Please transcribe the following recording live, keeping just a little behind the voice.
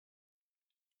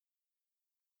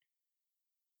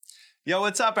Yo,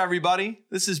 what's up, everybody?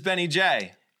 This is Benny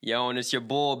J. Yo, and it's your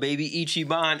boy, baby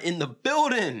Ichiban, in the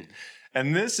building.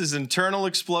 And this is Internal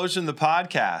Explosion, the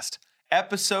podcast,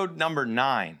 episode number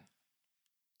 9.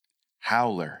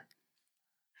 Howler.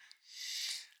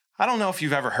 I don't know if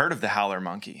you've ever heard of the howler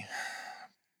monkey,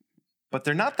 but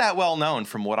they're not that well known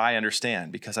from what I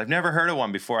understand because I've never heard of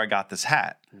one before I got this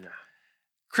hat. Nah.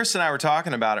 Chris and I were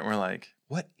talking about it and we're like,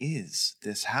 what is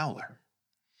this howler?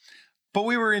 But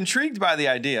we were intrigued by the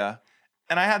idea,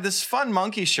 and I had this fun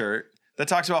monkey shirt that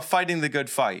talks about fighting the good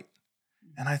fight.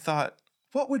 And I thought,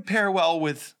 what would pair well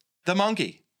with the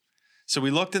monkey? So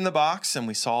we looked in the box and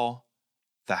we saw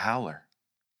the howler.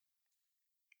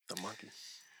 The monkey.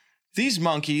 These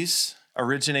monkeys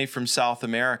originate from South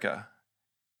America.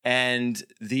 And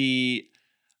the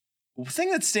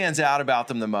thing that stands out about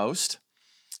them the most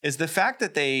is the fact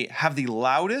that they have the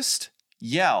loudest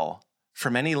yell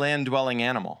from any land-dwelling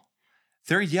animal.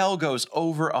 Their yell goes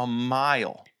over a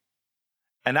mile.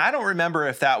 And I don't remember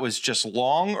if that was just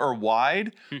long or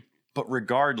wide, but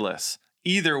regardless,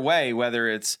 either way, whether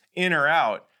it's in or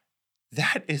out,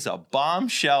 that is a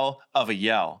bombshell of a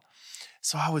yell.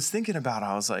 So I was thinking about it,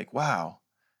 I was like, wow,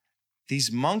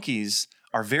 these monkeys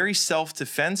are very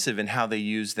self-defensive in how they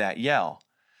use that yell.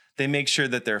 They make sure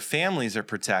that their families are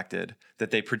protected, that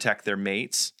they protect their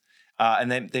mates,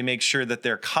 and they make sure that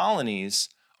their colonies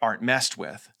aren't messed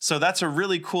with. So that's a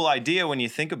really cool idea when you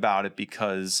think about it,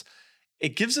 because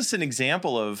it gives us an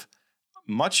example of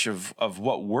much of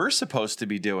what we're supposed to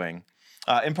be doing.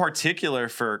 In particular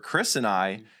for Chris and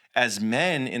I, as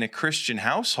men in a Christian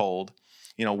household,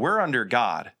 you know, we're under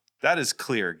God. That is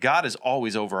clear. God is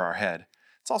always over our head.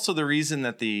 It's also the reason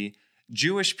that the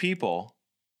Jewish people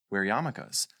wear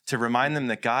yarmulkes, to remind them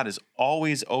that God is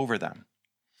always over them.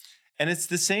 And it's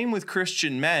the same with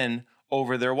Christian men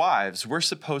over their wives. We're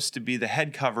supposed to be the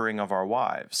head covering of our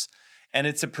wives. And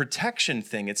it's a protection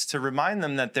thing. It's to remind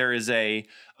them that there is a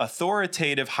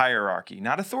authoritative hierarchy,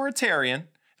 not authoritarian.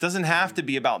 It doesn't have to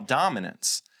be about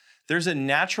dominance. There's a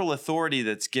natural authority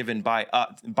that's given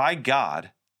by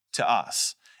God to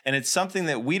us. And it's something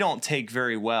that we don't take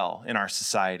very well in our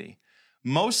society,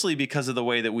 mostly because of the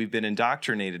way that we've been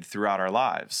indoctrinated throughout our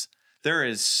lives. There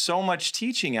is so much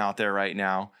teaching out there right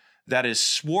now that is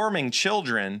swarming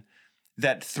children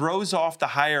that throws off the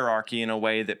hierarchy in a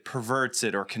way that perverts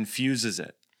it or confuses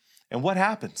it. And what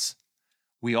happens?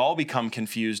 We all become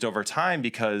confused over time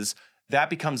because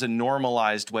that becomes a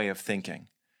normalized way of thinking.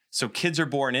 So kids are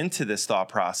born into this thought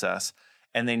process,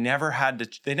 and they never had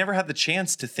the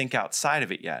chance to think outside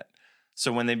of it yet.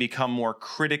 So when they become more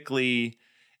critically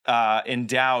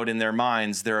endowed in their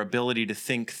minds, their ability to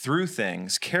think through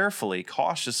things carefully,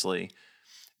 cautiously,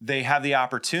 they have the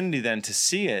opportunity then to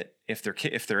see it if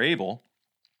they're able,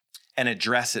 and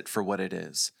address it for what it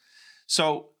is.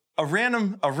 So a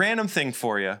random thing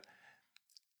for you.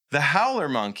 The howler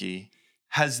monkey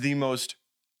has the most.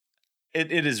 It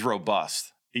is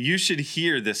robust. You should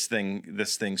hear this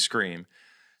thing scream.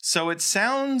 So it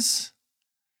sounds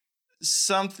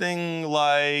something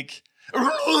like.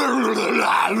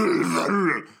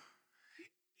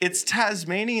 It's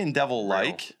Tasmanian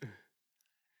devil-like.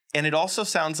 And it also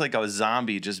sounds like a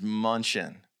zombie just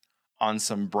munching on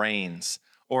some brains,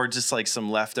 or just like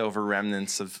some leftover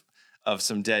remnants of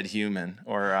some dead human,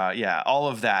 or all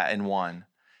of that in one.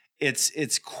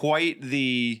 It's quite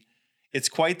the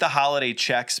holiday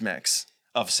Chex mix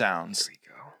of sounds. There we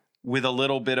go. With a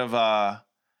little bit of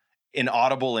an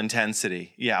audible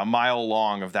intensity. Yeah, a mile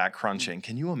long of that crunching.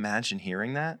 Can you imagine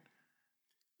hearing that?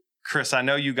 Chris, I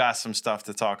know you got some stuff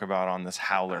to talk about on this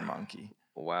howler monkey.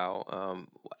 Wow.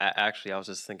 Actually, I was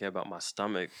just thinking about my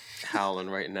stomach howling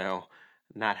right now.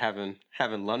 Not having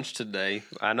lunch today.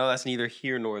 I know that's neither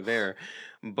here nor there,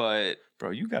 but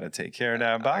bro, you got to take care of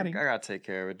that body. I got to take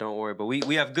care of it. Don't worry. But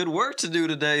we have good work to do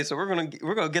today, so we're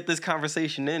gonna get this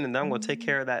conversation in, and then I'm gonna take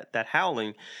care of that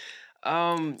howling.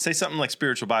 Say something like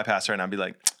spiritual bypass right now. Be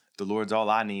like, the Lord's all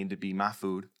I need to be my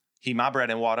food. He my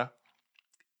bread and water.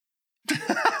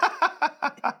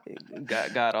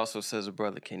 God also says a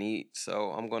brother can eat,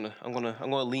 so I'm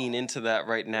gonna lean into that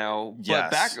right now.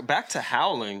 Yes. But back to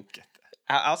howling.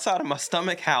 Outside of my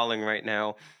stomach howling right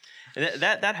now,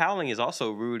 that howling is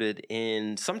also rooted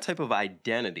in some type of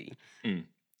identity. Mm.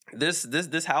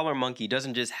 This howler monkey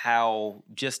doesn't just howl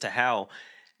just to howl.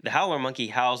 The howler monkey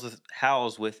howls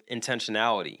with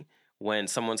intentionality. When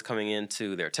someone's coming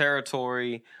into their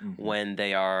territory, when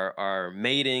they are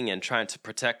mating and trying to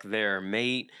protect their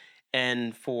mate,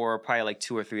 and for probably like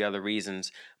 2 or 3 other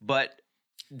reasons. But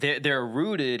they're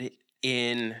rooted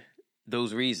in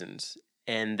those reasons,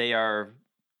 and they are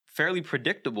fairly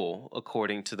predictable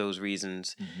according to those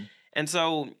reasons. And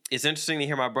so it's interesting to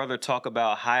hear my brother talk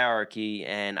about hierarchy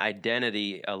and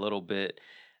identity a little bit.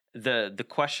 The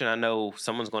question I know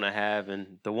someone's going to have,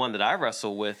 and the one that I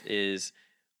wrestle with, is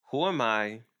who am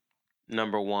I,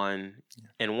 number one?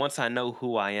 And once I know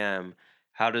who I am,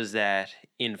 how does that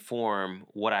inform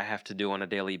what I have to do on a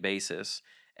daily basis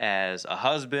as a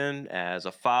husband, as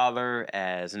a father,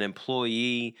 as an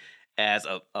employee, as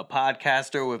a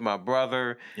podcaster with my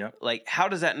brother? Yep. Like, how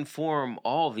does that inform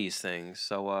all these things?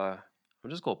 So I'm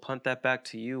just going to punt that back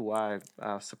to you while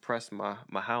I suppress my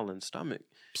howling stomach.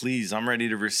 Please, I'm ready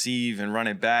to receive and run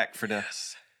it back for the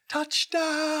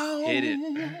touchdown. Hit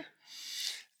it.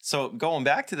 So going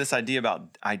back to this idea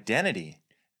about identity,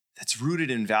 that's rooted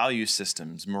in value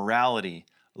systems, morality,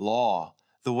 law,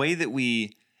 the way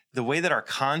that our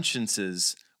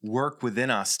consciences work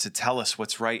within us to tell us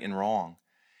what's right and wrong.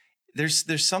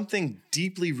 There's something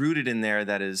deeply rooted in there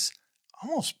that is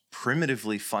almost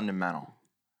primitively fundamental.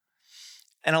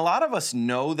 And a lot of us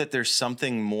know that there's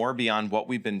something more beyond what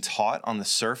we've been taught on the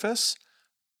surface,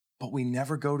 but we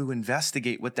never go to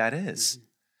investigate what that is. Mm-hmm.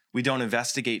 We don't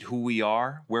investigate who we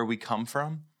are, where we come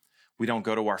from. We don't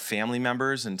go to our family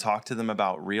members and talk to them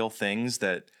about real things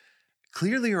that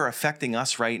clearly are affecting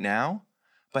us right now,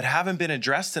 but haven't been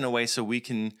addressed in a way so we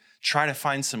can try to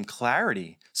find some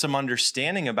clarity, some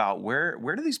understanding about where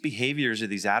do these behaviors or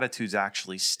these attitudes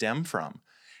actually stem from?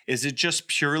 Is it just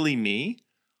purely me?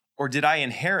 Or did I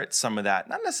inherit some of that?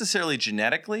 Not necessarily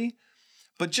genetically,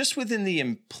 but just within the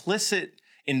implicit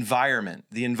environment,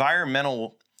 the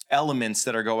environmental elements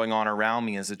that are going on around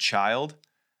me as a child.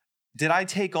 Did I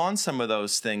take on some of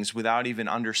those things without even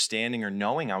understanding or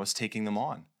knowing I was taking them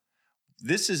on?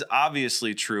 This is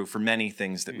obviously true for many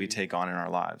things that we take on in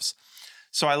our lives.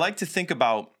 So I like to think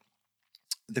about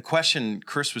the question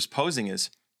Chris was posing is,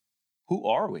 who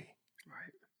are we?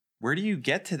 Right. Where do you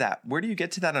get to that? Where do you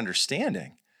get to that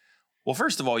understanding? Well,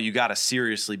 first of all, you got to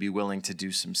seriously be willing to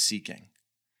do some seeking.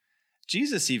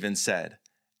 Jesus even said,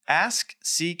 ask,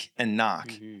 seek, and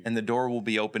knock, and the door will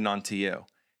be opened unto you.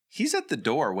 He's at the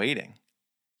door waiting.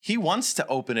 He wants to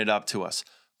open it up to us,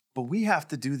 but we have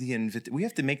to we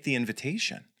have to make the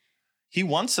invitation. He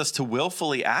wants us to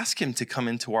willfully ask him to come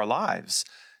into our lives.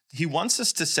 He wants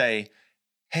us to say,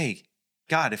 hey,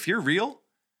 God, if you're real,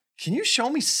 can you show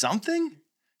me something?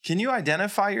 Can you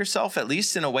identify yourself at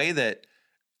least in a way that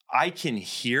I can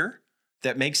hear,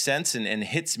 that makes sense and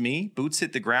hits me, boots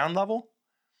hit the ground level?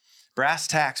 Brass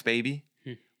tacks, baby.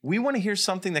 We want to hear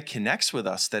something that connects with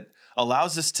us, that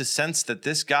allows us to sense that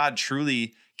this God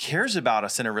truly cares about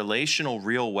us in a relational,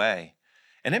 real way.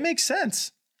 And it makes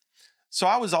sense. So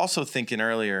I was also thinking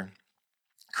earlier,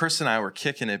 Chris and I were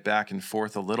kicking it back and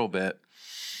forth a little bit,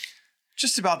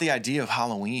 just about the idea of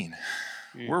Halloween.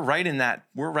 We're right in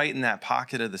that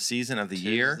pocket of the season of the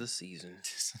year. Tis the season.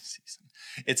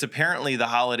 It's apparently the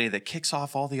holiday that kicks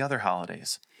off all the other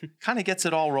holidays. Kind of gets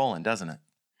it all rolling, doesn't it?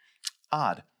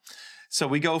 Odd. So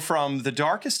we go from the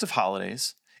darkest of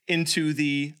holidays into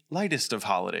the lightest of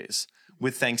holidays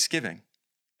with Thanksgiving,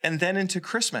 and then into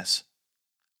Christmas.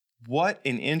 What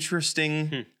an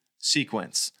interesting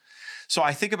sequence. So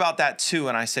I think about that too,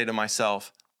 and I say to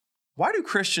myself, why do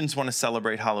Christians want to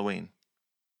celebrate Halloween?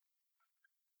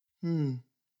 The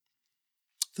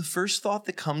first thought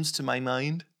that comes to my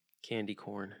mind, candy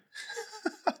corn.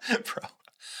 Bro,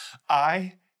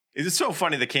 it's so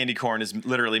funny that candy corn is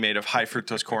literally made of high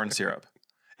fructose corn syrup.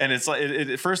 And it's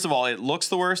like, first of all, it looks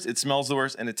the worst, it smells the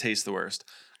worst, and it tastes the worst.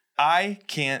 I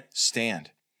can't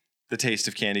stand the taste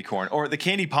of candy corn. Or the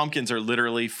candy pumpkins are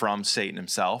literally from Satan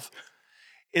himself.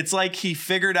 It's like he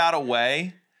figured out a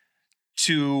way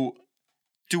to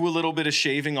do a little bit of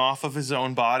shaving off of his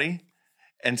own body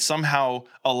and somehow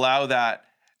allow that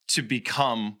to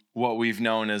become what we've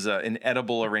known as an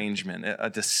edible arrangement, a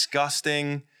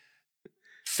disgusting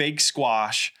fake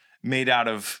squash made out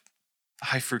of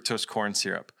high fructose corn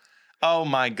syrup. Oh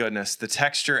my goodness, the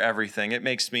texture, everything. It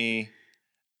makes me,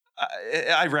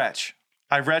 I retch.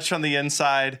 I retch on the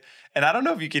inside, and I don't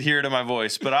know if you could hear it in my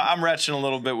voice, but I'm retching a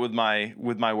little bit with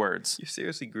my words. You're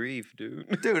seriously grieved,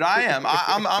 dude. Dude, I am.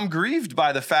 I'm grieved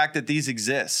by the fact that these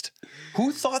exist.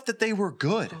 Who thought that they were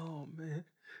good? Oh man.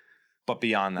 But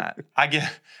beyond that,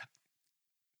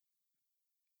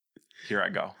 here I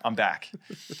go. I'm back.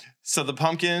 So the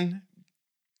pumpkin,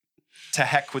 to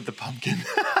heck with the pumpkin.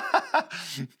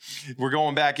 We're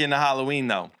going back into Halloween,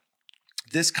 though.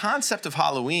 This concept of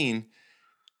Halloween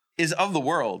is of the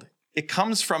world. It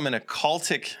comes from an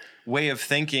occultic way of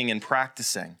thinking and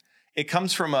practicing. It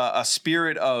comes from a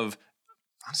spirit of,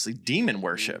 honestly, demon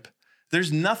worship.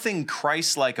 There's nothing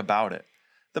Christ-like about it.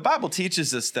 The Bible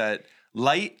teaches us that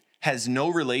light has no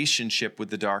relationship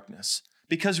with the darkness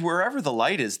Because wherever the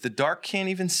light is, the dark can't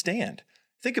even stand.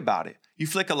 Think about it. You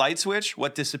flick a light switch,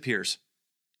 what disappears?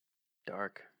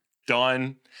 Dark.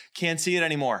 Done. Can't see it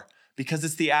anymore because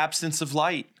it's the absence of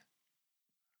light.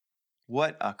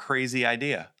 What a crazy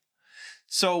idea.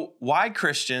 So why,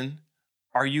 Christian,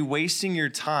 are you wasting your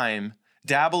time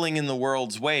dabbling in the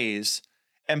world's ways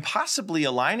and possibly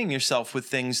aligning yourself with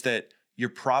things that you're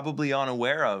probably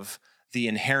unaware of the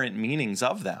inherent meanings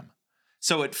of them?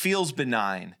 So it feels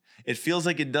benign. It feels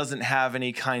like it doesn't have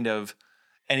any kind of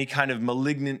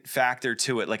malignant factor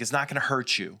to it. Like it's not going to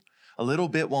hurt you. A little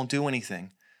bit won't do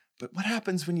anything. But what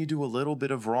happens when you do a little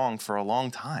bit of wrong for a long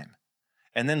time?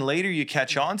 And then later you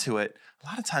catch on to it. A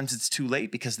lot of times it's too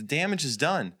late because the damage is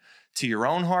done to your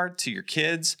own heart, to your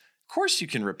kids. Of course you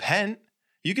can repent.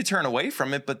 You could turn away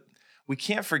from it, but we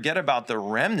can't forget about the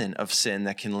remnant of sin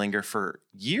that can linger for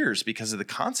years because of the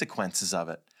consequences of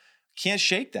it. Can't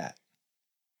shake that.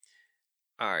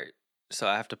 All right. So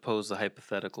I have to pose the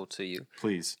hypothetical to you.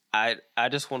 Please. I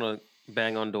just want to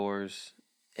bang on doors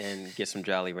and get some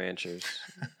Jolly Ranchers.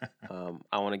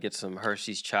 I want to get some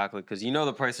Hershey's chocolate because you know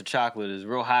the price of chocolate is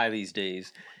real high these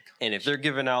days. And if they're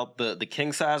giving out the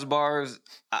king size bars,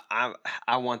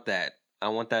 I want that. I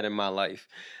want that in my life.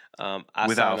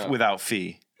 Without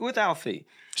fee. Without fee.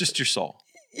 Just your soul.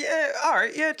 Yeah. All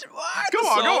right. Yeah. Go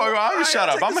on. I'm gonna shut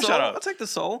up. I'll take the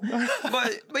soul.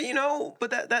 but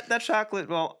that chocolate.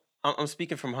 Well, I'm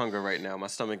speaking from hunger right now. My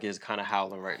stomach is kind of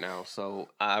howling right now, so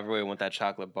I really want that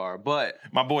chocolate bar. But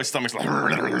my boy's stomach's like,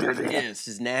 yeah, it's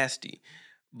just nasty.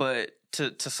 But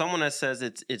to someone that says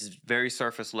it's very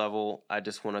surface level, I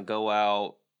just want to go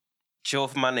out, chill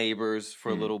with my neighbors for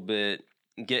a little bit,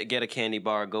 get a candy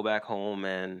bar, go back home,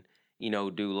 and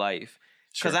do life.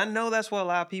 Because I know that's what a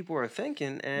lot of people are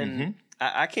thinking, and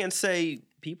I can't say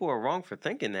people are wrong for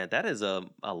thinking that. That is a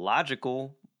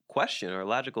logical question or a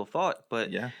logical thought,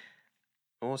 but yeah.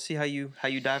 We'll see how you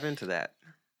dive into that.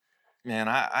 Man,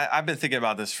 I've been thinking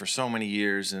about this for so many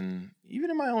years, and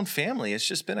even in my own family, it's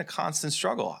just been a constant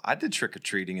struggle. I did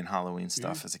trick-or-treating and Halloween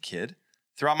stuff as a kid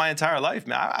throughout my entire life.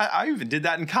 Man, I even did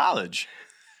that in college.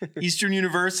 Eastern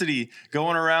University,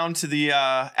 going around to the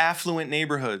affluent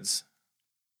neighborhoods.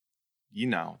 You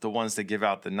know, the ones that give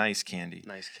out the nice candy.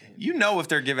 Nice candy. You know if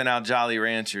they're giving out Jolly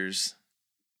Ranchers,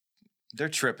 they're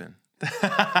tripping.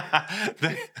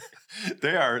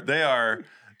 They are.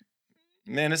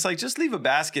 Man, it's like just leave a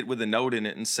basket with a note in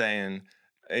it and saying,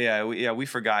 "Yeah, we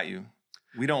forgot you.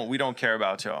 We don't care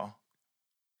about y'all.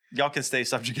 Y'all can stay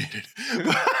subjugated."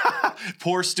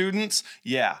 Poor students,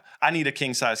 yeah, I need a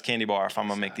king size candy bar if I'm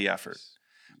gonna make the effort.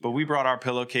 But we brought our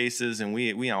pillowcases and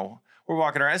we're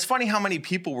walking around. It's funny how many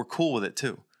people were cool with it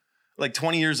too. Like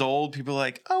 20 years old, people are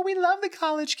like, "Oh, we love the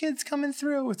college kids coming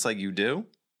through." It's like, you do?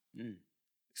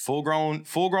 Full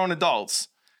grown adults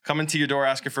coming to your door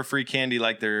asking for free candy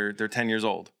like they're 10 years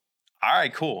old. All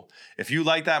right, cool. If you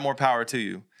like that, more power to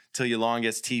you. Till your lawn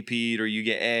gets TP'd or you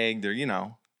get egged or,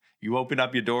 you open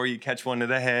up your door, you catch one to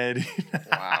the head.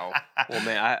 Wow. Well,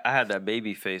 man, I had that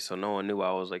baby face, so no one knew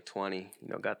I was like 20.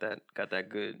 Got that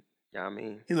good. Yeah, I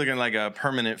mean. He's looking like a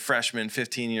permanent freshman,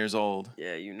 15 years old.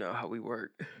 Yeah, you know how we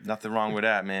work. Nothing wrong with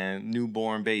that, man.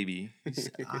 Newborn baby.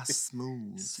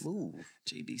 Smooth.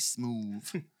 JB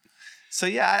Smooth. So,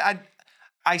 yeah,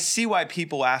 I see why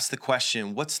people ask the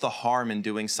question, what's the harm in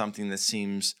doing something that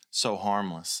seems so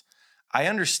harmless? I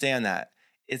understand that.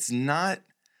 It's not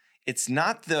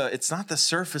the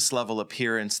surface level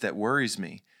appearance that worries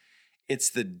me. It's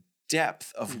the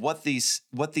depth of what these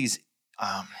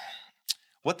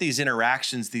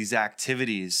interactions, these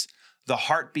activities, the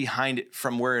heart behind it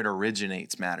from where it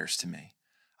originates matters to me.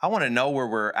 I want to know where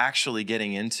we're actually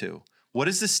getting into. What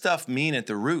does this stuff mean at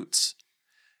the roots?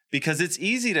 Because it's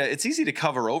easy to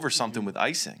cover over something with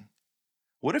icing.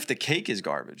 What if the cake is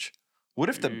garbage? What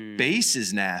if the base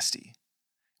is nasty?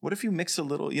 What if you mix a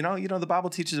little, the Bible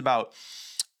teaches about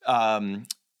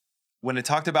when it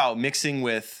talked about mixing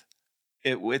with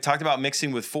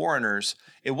foreigners,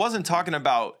 it wasn't talking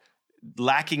about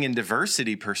lacking in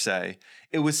diversity per se.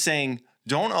 It was saying,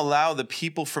 don't allow the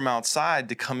people from outside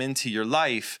to come into your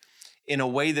life in a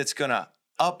way that's going to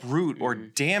uproot or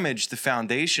damage the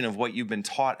foundation of what you've been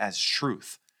taught as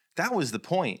truth. That was the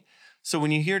point. So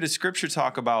when you hear the scripture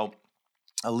talk about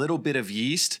a little bit of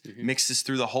yeast mixes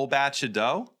through the whole batch of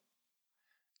dough,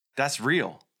 that's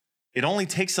real. It only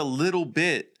takes a little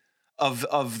bit of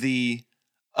the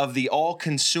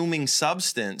all-consuming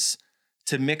substance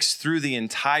to mix through the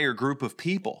entire group of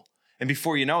people. And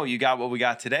before you know it, you got what we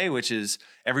got today, which is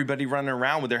everybody running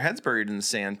around with their heads buried in the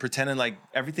sand, pretending like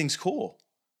everything's cool.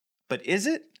 But is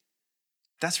it?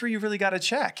 That's where you really got to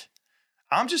check.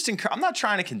 I'm not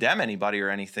trying to condemn anybody or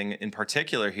anything in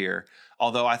particular here,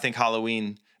 although I think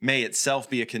Halloween may itself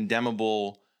be a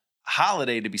condemnable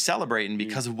holiday to be celebrating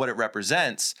because of what it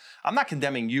represents. I'm not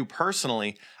condemning you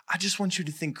personally. I just want you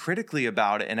to think critically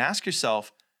about it and ask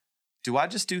yourself, do I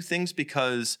just do things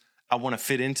because I want to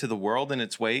fit into the world and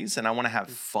its ways and I want to have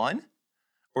fun?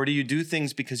 Or do you do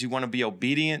things because you want to be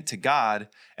obedient to God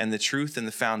and the truth and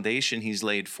the foundation he's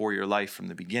laid for your life from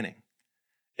the beginning?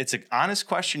 It's an honest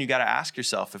question you got to ask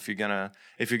yourself if you're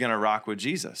gonna rock with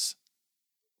Jesus.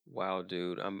 Wow,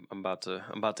 dude, I'm about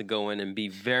to go in and be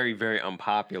very, very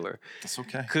unpopular. That's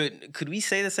okay. Could we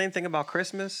say the same thing about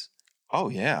Christmas? Oh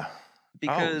yeah.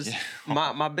 Because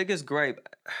my biggest gripe,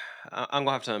 I'm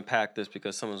gonna have to unpack this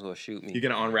because someone's gonna shoot me. You're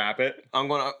gonna unwrap it? I'm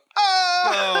gonna.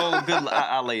 Oh, good.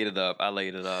 I laid it up.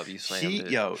 You slammed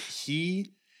it.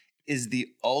 He is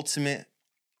the ultimate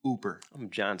ooper.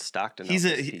 I'm John Stockton. He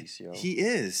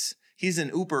is. He's an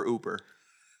ooper.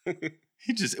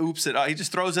 He just oops it. He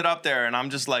just throws it up there, and I'm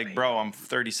just like, bro, I'm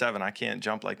 37. I can't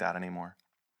jump like that anymore.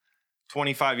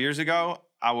 25 years ago,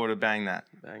 I would have banged that.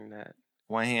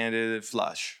 One-handed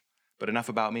flush. But enough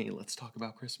about me. Let's talk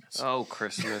about Christmas. Oh,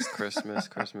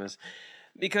 Christmas.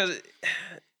 Because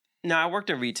now I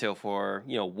worked in retail for,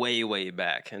 way, way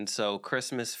back. And so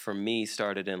Christmas for me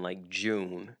started in like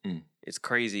June. It's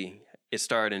crazy. It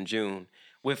started in June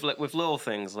with little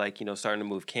things like, starting to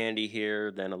move candy here,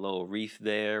 then a little wreath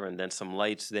there, and then some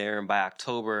lights there. And by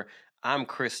October, I'm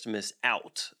Christmas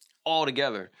out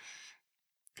altogether.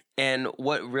 And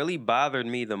what really bothered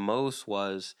me the most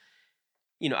was,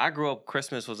 I grew up,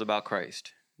 Christmas was about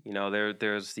Christ.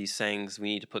 There's these sayings, we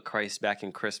need to put Christ back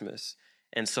in Christmas.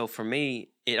 And so for me,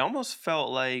 it almost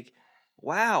felt like,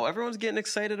 wow, everyone's getting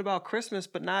excited about Christmas,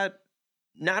 but not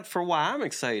for why I'm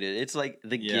excited. It's like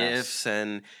the gifts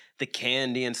and the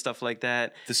candy and stuff like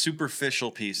that. The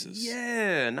superficial pieces.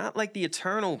 Yeah, not like the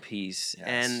eternal piece.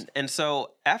 Yes. And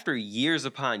so after years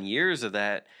upon years of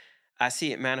that, I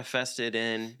see it manifested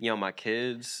in, my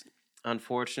kids,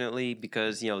 unfortunately,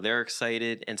 because, they're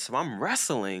excited. And so I'm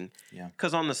wrestling. Yeah.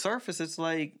 Because on the surface, it's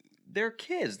like, they're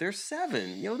kids. They're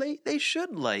 7. They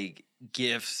should like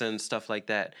gifts and stuff like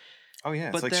that. Oh,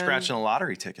 yeah. It's like scratching a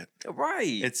lottery ticket.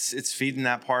 Right. It's feeding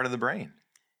that part of the brain.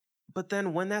 But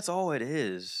then when that's all it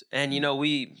is, and,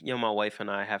 my wife and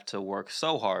I have to work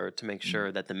so hard to make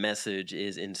sure that the message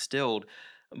is instilled.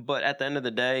 But at the end of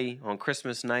the day, on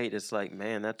Christmas night, it's like,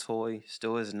 man, that toy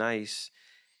still is nice.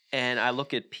 And I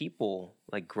look at people,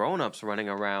 like grown-ups running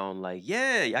around like,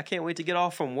 yeah, I can't wait to get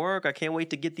off from work. I can't wait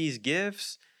to get these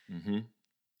gifts. Mm-hmm.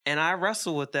 And I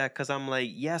wrestle with that because I'm like,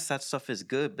 yes, that stuff is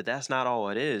good, but that's not all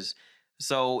it is.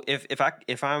 So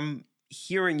if I'm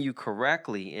hearing you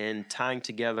correctly and tying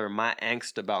together my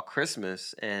angst about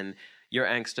Christmas and your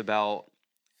angst about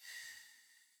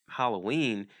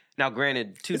Halloween, now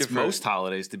granted, most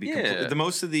holidays to be the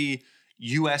most of the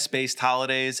U.S.-based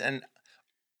holidays, and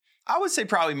I would say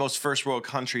probably most first world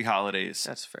country holidays.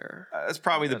 That's fair. That's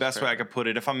probably the best way I could put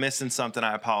it. If I'm missing something,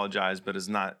 I apologize, but it's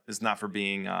not for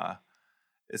being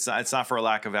it's not for a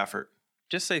lack of effort.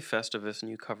 Just say Festivus and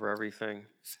you cover everything.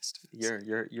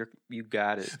 Festivus. You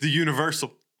got it. The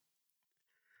universal.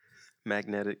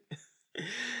 Magnetic.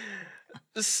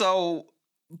 So,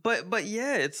 but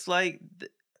yeah, it's like,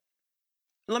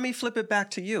 let me flip it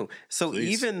back to you. So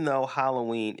Please. Even though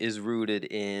Halloween is rooted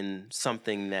in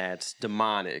something that's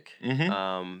demonic,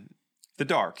 the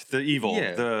dark, the evil,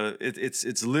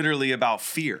 it's literally about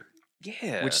fear.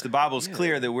 Yeah. Which the Bible's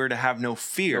clear that we're to have no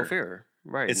fear. No fear.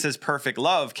 Right. It says perfect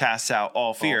love casts out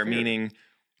all fear, meaning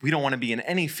we don't want to be in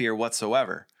any fear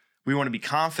whatsoever. We want to be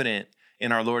confident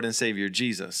in our Lord and Savior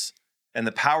Jesus and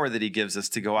the power that he gives us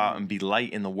to go out and be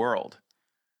light in the world.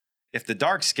 If the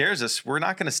dark scares us, we're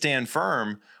not going to stand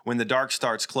firm when the dark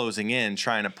starts closing in,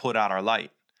 trying to put out our light.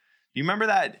 You remember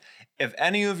that? If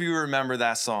any of you remember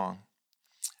that song,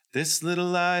 this little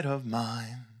light of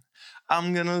mine,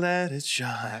 I'm going to let it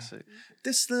shine. Classic.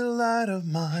 This little light of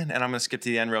mine. And I'm going to skip to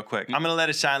the end real quick. I'm going to let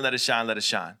it shine, let it shine, let it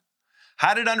shine.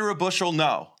 Hide it under a bushel?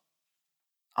 No.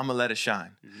 I'm going to let it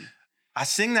shine. Mm-hmm. I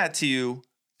sing that to you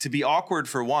to be awkward,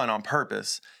 for one, on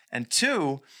purpose. And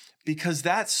two, because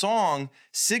that song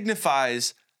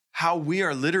signifies how we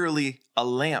are literally a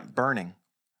lamp burning.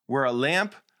 We're a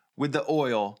lamp with the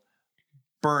oil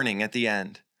burning at the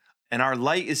end. And our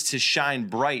light is to shine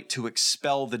bright to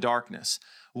expel the darkness.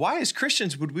 Why, as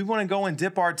Christians, would we want to go and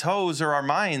dip our toes or our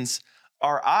minds,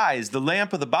 our eyes, the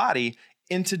lamp of the body,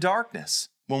 into darkness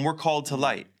when we're called to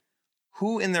light?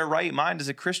 Who in their right mind as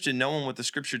a Christian, knowing what the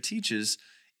scripture teaches,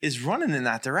 is running in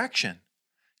that direction?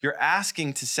 You're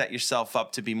asking to set yourself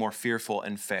up to be more fearful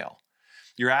and fail.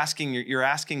 You're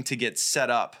asking to get set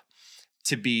up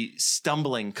to be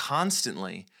stumbling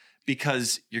constantly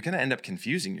because you're going to end up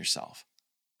confusing yourself.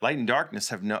 Light and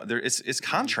darkness it's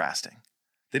contrasting.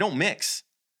 They don't mix.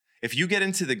 If you get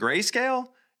into the grayscale,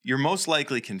 you're most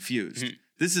likely confused.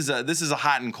 This is a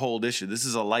hot and cold issue. This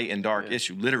is a light and dark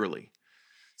issue, literally.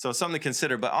 So it's something to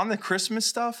consider. But on the Christmas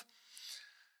stuff,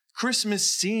 Christmas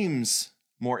seems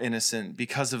more innocent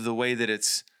because of the way that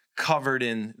it's covered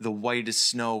in the whitest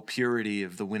snow purity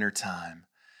of the wintertime.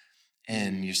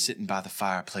 And you're sitting by the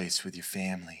fireplace with your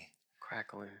family.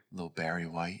 Crackling. Little Barry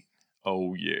White.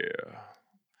 Oh, yeah.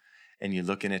 And you're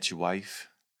looking at your wife,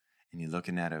 and you're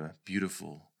looking at her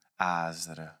beautiful eyes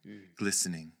that are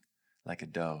glistening like a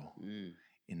doe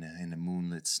in the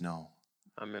moonlit snow.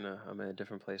 I'm in a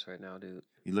different place right now, dude.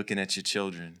 You're looking at your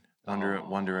children,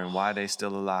 wondering why they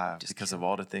still alive because of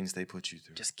all the things they put you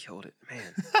through. Just killed it,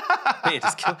 man. Man,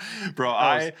 just killed it. Bro,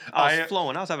 I was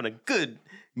flowing. I was having a good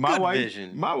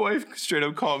vision. My wife straight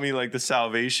up called me like the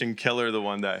salvation killer the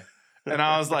one day. And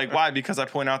I was like, why? Because I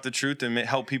point out the truth and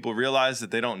help people realize that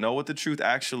they don't know what the truth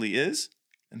actually is.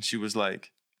 And she was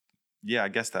like, yeah, I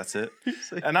guess that's it.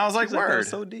 And I was like, word. That's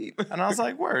so deep. And I was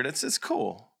like, word, it's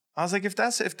cool. I was like, if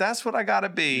that's what I gotta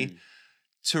be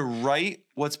to right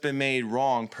what's been made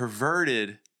wrong,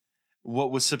 perverted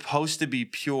what was supposed to be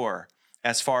pure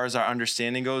as far as our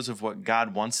understanding goes of what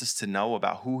God wants us to know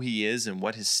about who he is and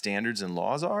what his standards and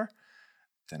laws are,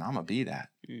 then I'm gonna be that.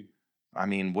 I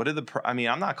mean,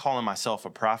 I'm not calling myself a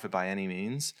prophet by any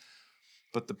means,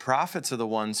 but the prophets are the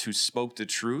ones who spoke the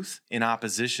truth in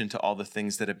opposition to all the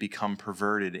things that have become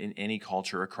perverted in any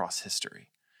culture across history.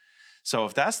 So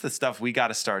if that's the stuff we got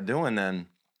to start doing, then,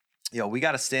 we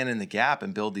got to stand in the gap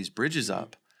and build these bridges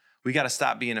up. We got to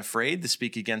stop being afraid to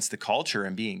speak against the culture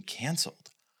and being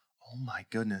canceled. Oh my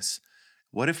goodness.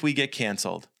 What if we get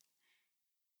canceled?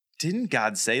 Didn't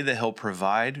God say that he'll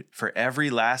provide for every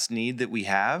last need that we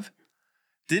have?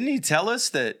 Didn't he tell us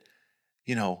that,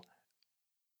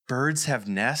 birds have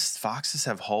nests, foxes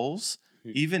have holes?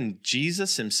 Even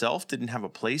Jesus himself didn't have a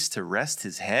place to rest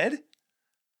his head?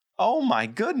 Oh my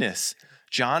goodness.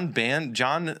 John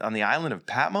on the island of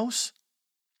Patmos?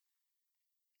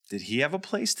 Did he have a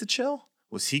place to chill?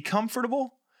 Was he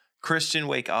comfortable? Christian,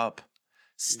 wake up.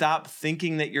 Stop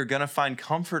thinking that you're going to find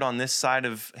comfort on this side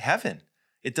of heaven.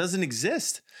 It doesn't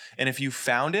exist. And if you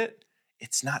found it,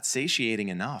 it's not satiating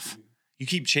enough. You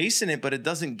keep chasing it, but it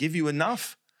doesn't give you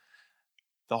enough.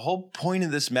 The whole point of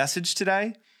this message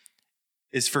today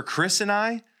is for Chris and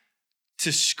I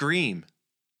to scream,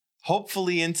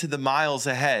 hopefully into the miles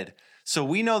ahead. So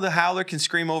we know the Howler can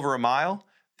scream over a mile.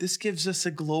 This gives us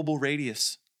a global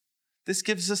radius. This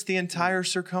gives us the entire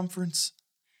circumference.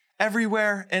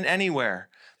 Everywhere and anywhere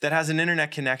that has an internet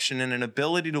connection and an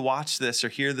ability to watch this or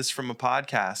hear this from a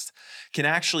podcast can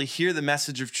actually hear the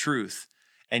message of truth.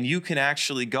 And you can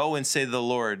actually go and say to the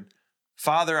Lord,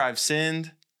 Father, I've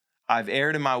sinned. I've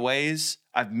erred in my ways.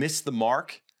 I've missed the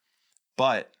mark.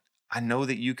 But I know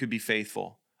that you could be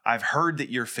faithful. I've heard that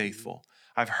you're faithful.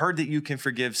 I've heard that you can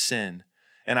forgive sin.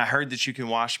 And I heard that you can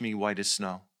wash me white as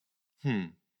snow.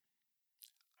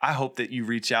 I hope that you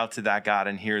reach out to that God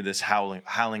and hear this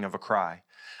howling of a cry.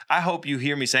 I hope you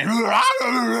hear me saying,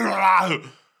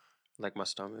 like my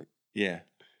stomach. Yeah,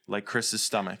 like Chris's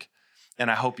stomach. And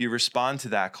I hope you respond to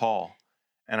that call.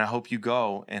 And I hope you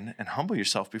go and humble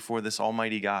yourself before this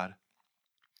almighty God.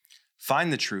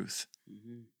 Find the truth.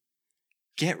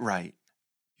 Get right.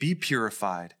 Be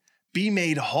purified. Be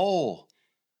made whole.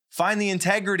 Find the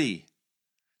integrity.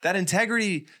 That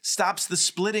integrity stops the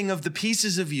splitting of the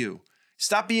pieces of you.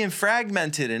 Stop being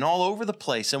fragmented and all over the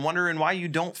place and wondering why you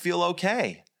don't feel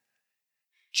okay.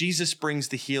 Jesus brings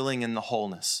the healing and the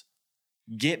wholeness.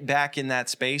 Get back in that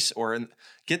space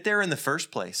get there in the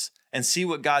first place and see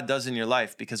what God does in your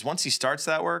life. Because once he starts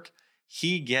that work,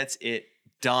 he gets it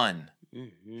done.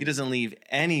 He doesn't leave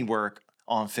any work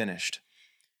unfinished.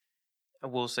 I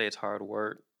will say it's hard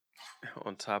work.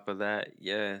 On top of that,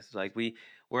 it's like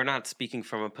we're not speaking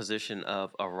from a position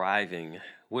of arriving.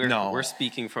 We're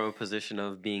speaking from a position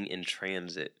of being in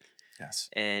transit. Yes.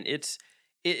 And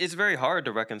it's very hard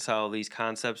to reconcile these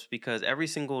concepts because every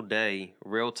single day,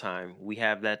 real time, we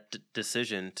have that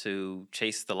decision to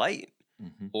chase the light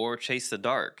or chase the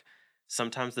dark.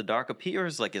 Sometimes the dark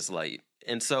appears like it's light.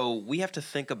 And so we have to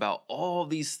think about all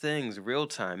these things real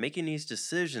time, making these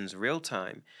decisions real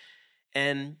time.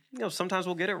 And, sometimes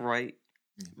we'll get it right.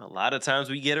 A lot of times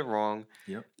we get it wrong.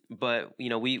 Yep. But,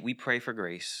 we pray for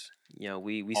grace.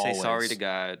 We say Always. sorry to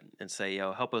God and say,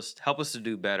 help us to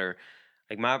do better.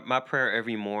 Like my prayer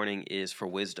every morning is for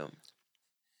wisdom.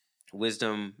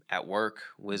 Wisdom at work,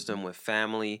 wisdom with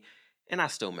family, and I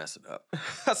still mess it up.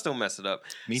 I still mess it up.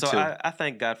 Me so too. I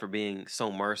thank God for being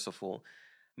so merciful.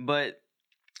 But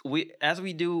as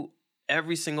we do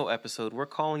every single episode, we're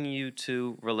calling you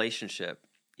to relationship.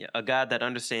 Yeah, a God that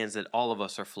understands that all of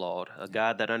us are flawed. A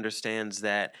God that understands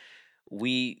that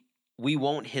we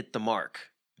won't hit the mark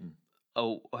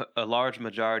a large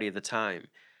majority of the time.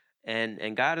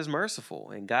 And God is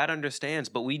merciful and God understands,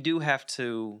 but we do have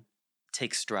to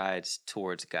take strides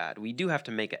towards God. We do have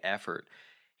to make an effort.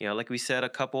 You know, like we said a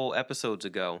couple episodes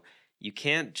ago, you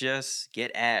can't just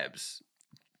get abs.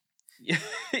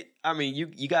 I mean,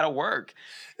 you got to work.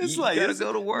 You got to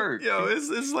go to work.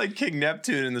 It's like King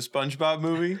Neptune in the SpongeBob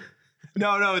movie.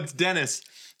 No, it's Dennis.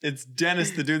 It's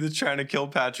Dennis, the dude that's trying to kill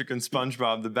Patrick and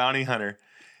SpongeBob, the bounty hunter.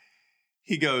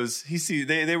 He goes,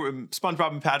 they were,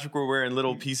 SpongeBob and Patrick were wearing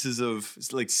little pieces of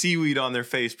like seaweed on their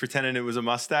face, pretending it was a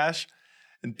mustache.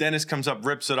 And Dennis comes up,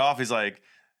 rips it off. He's like,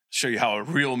 show you how a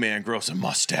real man grows a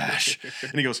mustache.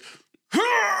 And he goes,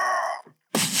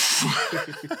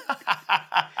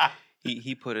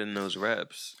 he put in those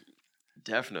reps.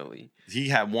 Definitely. He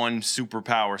had one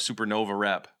supernova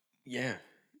rep. Yeah.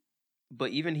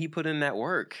 But even he put in that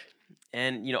work.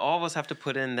 And, you know, all of us have to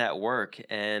put in that work.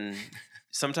 And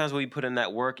sometimes when we put in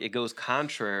that work, it goes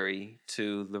contrary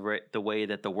to the way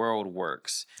that the world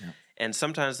works. Yeah. And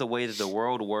sometimes the way that the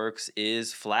world works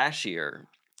is flashier,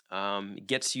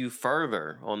 gets you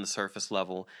further on the surface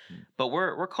level. But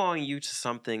we're calling you to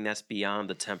something that's beyond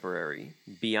the temporary,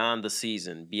 beyond the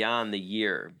season, beyond the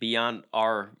year, beyond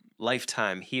our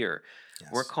lifetime here. Yes.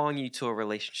 We're calling you to a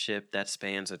relationship that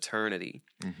spans eternity.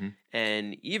 Mm-hmm.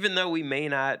 And even though we may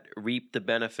not reap the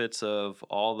benefits of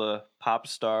all the pop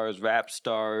stars, rap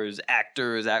stars,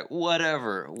 actors,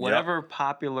 whatever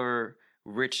popular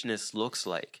richness looks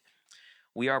like,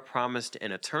 we are promised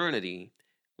an eternity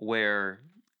where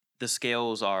the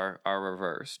scales are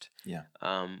reversed. Yeah.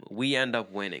 We end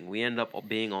up winning. We end up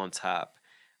being on top.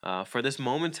 For this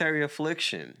momentary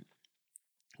affliction,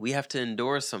 we have to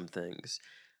endure some things.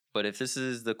 But if this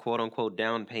is the quote-unquote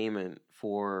down payment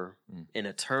for an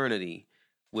eternity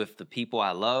with the people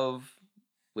I love,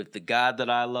 with the God that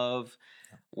I love,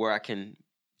 where I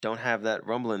don't have that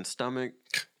rumbling stomach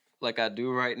like I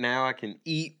do right now. I can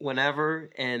eat whenever,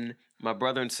 and my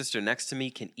brother and sister next to me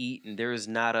can eat, and there is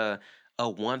not a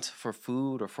want for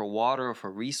food or for water or for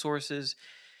resources.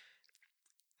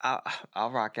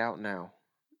 I'll rock out now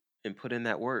and put in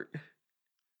that work.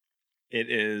 It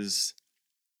is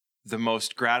the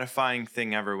most gratifying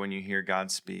thing ever when you hear God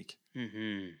speak.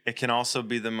 Mm-hmm. It can also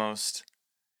be the most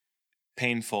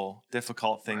painful,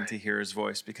 difficult thing to hear his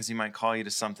voice, because he might call you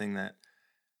to something that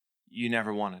you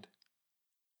never wanted.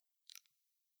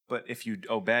 But if you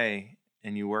obey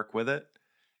and you work with it,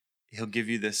 he'll give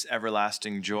you this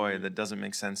everlasting joy that doesn't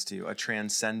make sense to you, a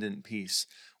transcendent peace,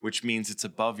 which means it's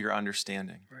above your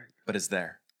understanding, but it's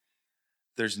there.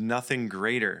 There's nothing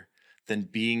greater than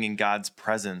being in God's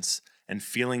presence and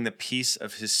feeling the peace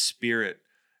of his spirit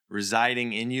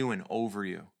residing in you and over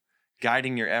you,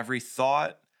 guiding your every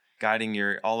thought, guiding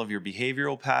all of your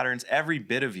behavioral patterns, every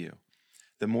bit of you.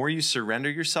 The more you surrender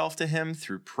yourself to him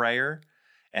through prayer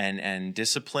and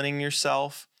disciplining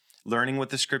yourself, learning what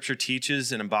the scripture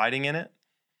teaches and abiding in it,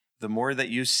 the more that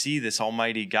you see this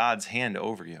almighty God's hand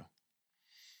over you.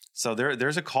 So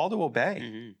there's a call to obey.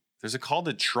 Mm-hmm. There's a call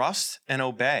to trust and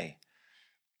obey.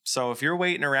 So if you're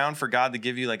waiting around for God to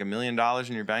give you like $1 million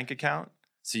in your bank account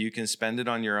so you can spend it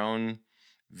on your own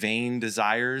vain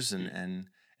desires and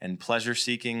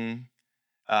pleasure-seeking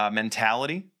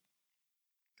mentality,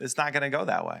 it's not going to go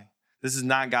that way. This is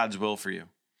not God's will for you.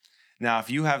 Now, if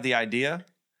you have the idea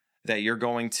that you're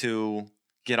going to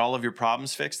get all of your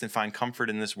problems fixed and find comfort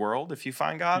in this world if you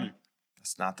find God,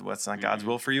 that's not God's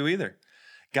will for you either.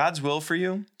 God's will for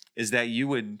you is that you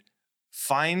would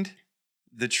find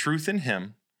the truth in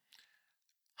him,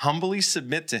 humbly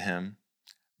submit to him,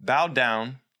 bow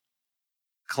down,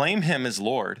 claim him as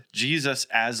Lord, Jesus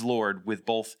as Lord, with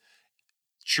both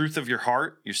truth of your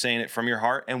heart, you're saying it from your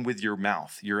heart, and with your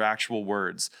mouth, your actual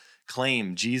words.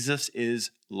 Claim Jesus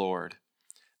is Lord.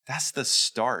 That's the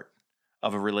start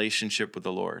of a relationship with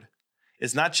the Lord.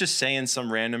 It's not just saying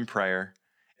some random prayer.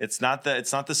 It's not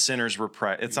the sinner's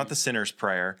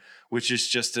prayer, which is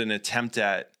just an attempt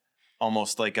at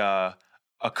almost like a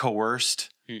coerced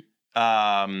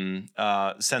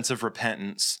sense of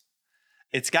repentance.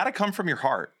 It's got to come from your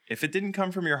heart. If it didn't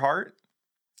come from your heart,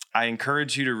 I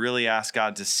encourage you to really ask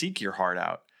God to seek your heart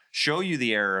out, show you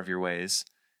the error of your ways,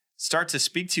 start to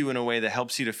speak to you in a way that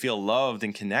helps you to feel loved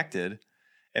and connected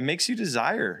and makes you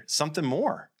desire something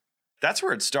more. That's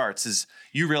where it starts, is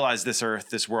you realize this earth,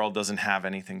 this world doesn't have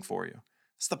anything for you.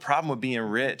 That's the problem with being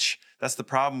rich. That's the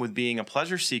problem with being a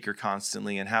pleasure seeker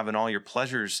constantly and having all your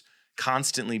pleasures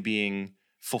constantly being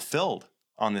fulfilled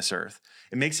on this earth.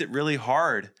 It makes it really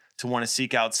hard to want to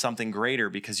seek out something greater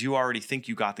because you already think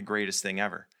you got the greatest thing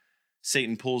ever.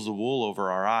 Satan pulls the wool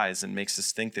over our eyes and makes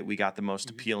us think that we got the most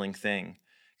appealing thing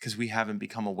because we haven't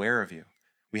become aware of you.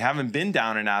 We haven't been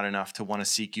down and out enough to want to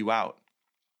seek you out.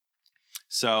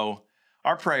 So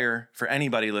our prayer for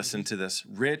anybody listening to this,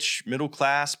 rich, middle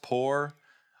class, poor,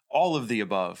 all of the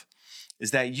above,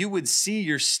 is that you would see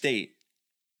your state,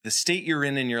 the state you're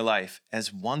in your life,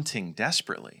 as wanting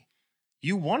desperately.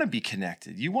 You want to be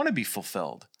connected. You want to be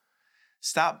fulfilled.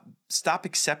 Stop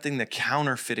accepting the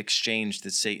counterfeit exchange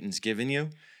that Satan's given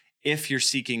you if you're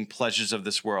seeking pleasures of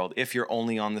this world, if you're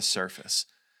only on the surface.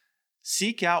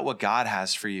 Seek out what God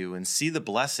has for you and see the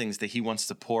blessings that he wants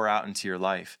to pour out into your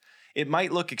life. It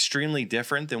might look extremely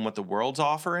different than what the world's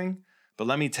offering, but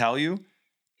let me tell you,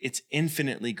 it's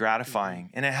infinitely gratifying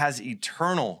and it has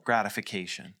eternal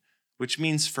gratification, which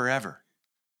means forever.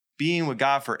 Being with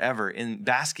God forever and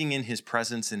basking in his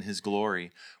presence and his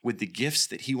glory with the gifts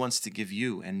that he wants to give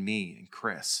you and me and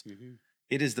Chris. Mm-hmm.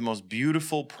 It is the most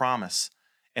beautiful promise,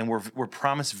 and we're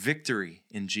promised victory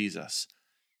in Jesus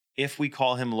if we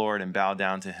call him Lord and bow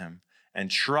down to him and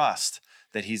trust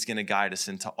that he's going to guide us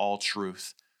into all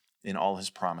truth in all his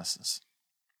promises.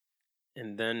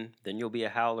 And then you'll be a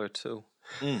howler too.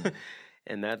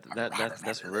 And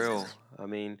that's real. I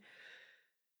mean,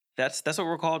 that's what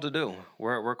we're called to do.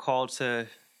 We're called to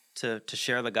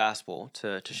share the gospel,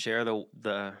 to share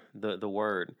the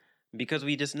word, because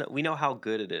we know how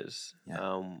good it is.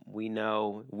 Yeah. We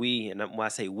know and when I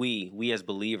say we as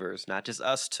believers, not just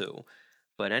us two,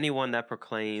 but anyone that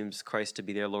proclaims Christ to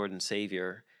be their Lord and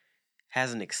Savior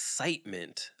has an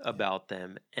excitement about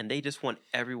them, and they just want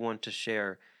everyone to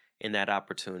share in that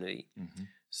opportunity. Mm-hmm.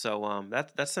 So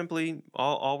that's simply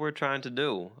all we're trying to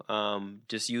do.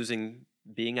 Just using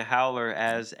being a howler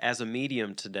as a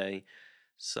medium today.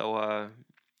 So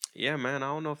yeah, man, I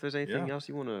don't know if there's anything else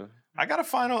you want to. I got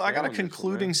a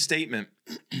concluding statement.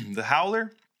 The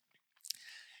howler,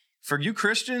 for you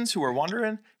Christians who are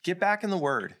wondering, get back in the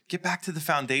Word. Get back to the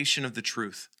foundation of the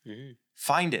truth. Mm-hmm.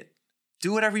 Find it.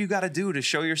 Do whatever you got to do to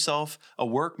show yourself a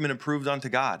workman approved unto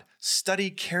God. Study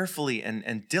carefully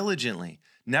and diligently.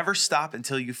 Never stop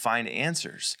until you find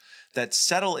answers that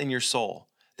settle in your soul,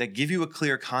 that give you a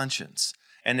clear conscience,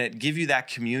 and that give you that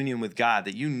communion with God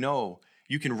that you know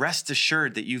you can rest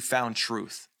assured that you found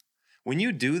truth. When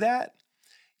you do that,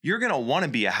 you're going to want to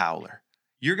be a howler.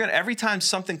 Every time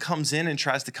something comes in and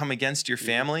tries to come against your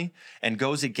family and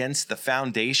goes against the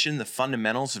foundation, the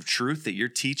fundamentals of truth that you're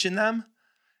teaching them,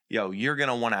 you're going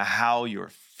to want to howl your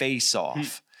face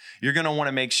off. You're going to want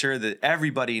to make sure that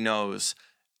everybody knows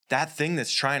that thing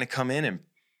that's trying to come in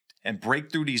and break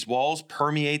through these walls,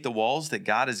 permeate the walls that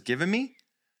God has given me,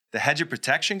 the hedge of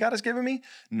protection God has given me.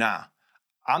 Nah,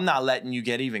 I'm not letting you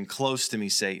get even close to me,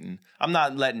 Satan. I'm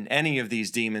not letting any of these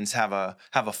demons have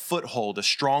a foothold, a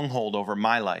stronghold over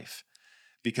my life,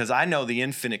 because I know the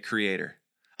infinite creator.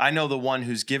 I know the one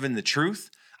who's given the truth.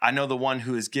 I know the one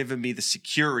who has given me the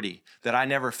security that I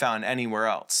never found anywhere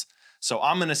else. So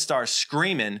I'm going to start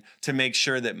screaming to make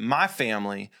sure that my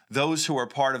family, those who are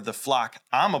part of the flock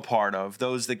I'm a part of,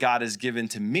 those that God has given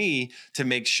to me to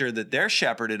make sure that they're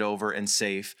shepherded over and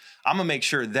safe, I'm going to make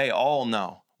sure they all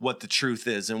know what the truth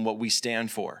is and what we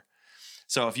stand for.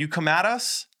 So if you come at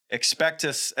us, expect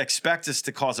us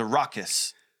to cause a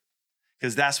ruckus,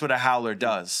 because that's what a howler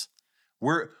does.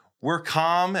 We're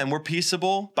calm and we're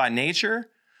peaceable by nature,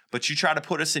 but you try to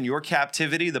put us in your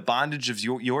captivity, the bondage of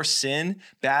your sin,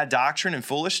 bad doctrine, and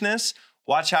foolishness,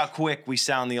 watch how quick we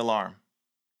sound the alarm.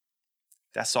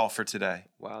 That's all for today.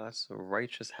 Wow, that's a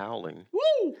righteous howling.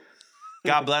 Woo!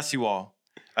 God bless you all.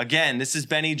 Again, this is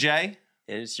Benny J.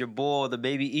 And it's your boy, the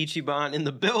baby Ichiban, in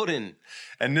the building.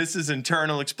 And this is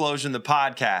Internal Explosion, the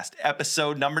podcast,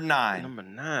 episode number 9. Number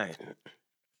 9.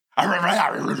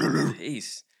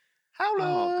 Peace. Howler.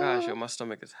 Oh, gosh, my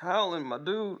stomach is howling, my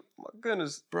dude. My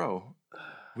goodness. Bro,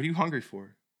 what are you hungry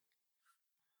for?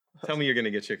 Tell me you're going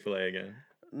to get Chick-fil-A again.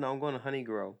 No, I'm going to Honey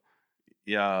Grow.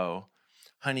 Yo,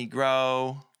 Honey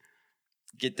Grow.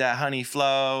 Get that honey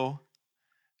flow.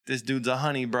 This dude's a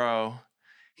honey bro.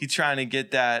 He trying to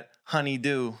get that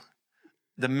honeydew,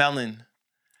 the melon.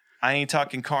 I ain't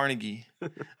talking Carnegie.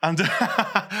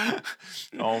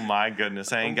 Oh, my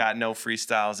goodness. I ain't got no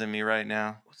freestyles in me right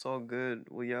now. It's all good.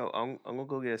 Well, yo, I'm gonna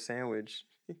go get a sandwich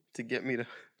to get me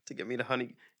the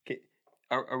honey.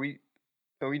 Are we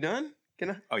done? Can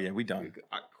I? Oh yeah, we done.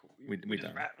 We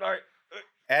done. All right.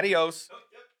 Adios.